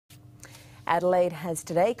Adelaide has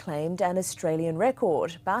today claimed an Australian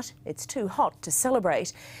record, but it's too hot to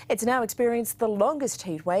celebrate. It's now experienced the longest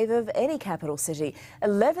heatwave of any capital city,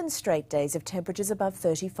 11 straight days of temperatures above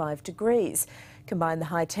 35 degrees. Combine the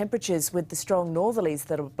high temperatures with the strong northerlies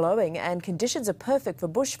that are blowing and conditions are perfect for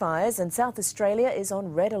bushfires, and South Australia is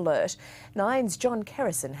on red alert. Nine's John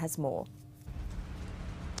Kerrison has more.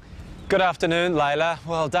 Good afternoon, Layla.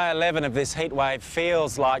 Well, day 11 of this heatwave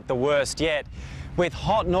feels like the worst yet, with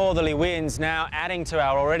hot northerly winds now adding to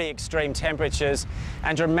our already extreme temperatures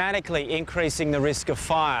and dramatically increasing the risk of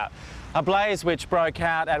fire. A blaze which broke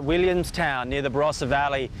out at Williamstown near the Barossa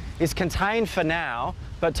Valley is contained for now,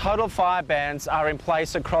 but total fire bans are in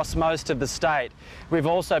place across most of the state. We've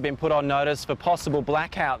also been put on notice for possible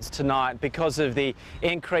blackouts tonight because of the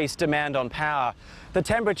increased demand on power. The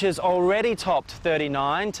temperature's already topped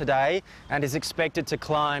 39 today and is expected to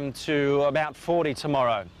climb to about 40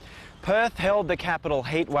 tomorrow. Perth held the capital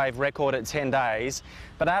heatwave record at 10 days,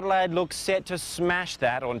 but Adelaide looks set to smash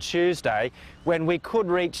that on Tuesday when we could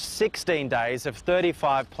reach 16 days of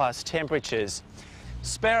 35+ temperatures.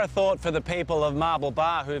 Spare a thought for the people of Marble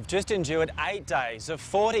Bar who've just endured 8 days of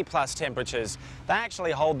 40+ temperatures. They actually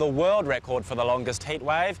hold the world record for the longest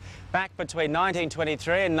heatwave. Back between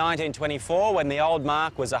 1923 and 1924, when the old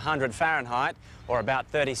mark was 100 Fahrenheit, or about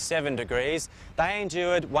 37 degrees, they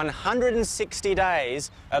endured 160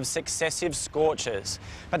 days of successive scorches.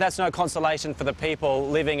 But that's no consolation for the people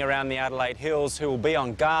living around the Adelaide Hills who will be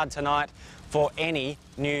on guard tonight for any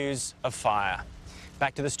news of fire.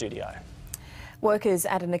 Back to the studio. Workers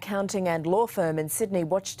at an accounting and law firm in Sydney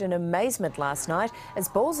watched in amazement last night as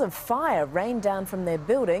balls of fire rained down from their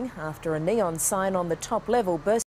building after a neon sign on the top level burst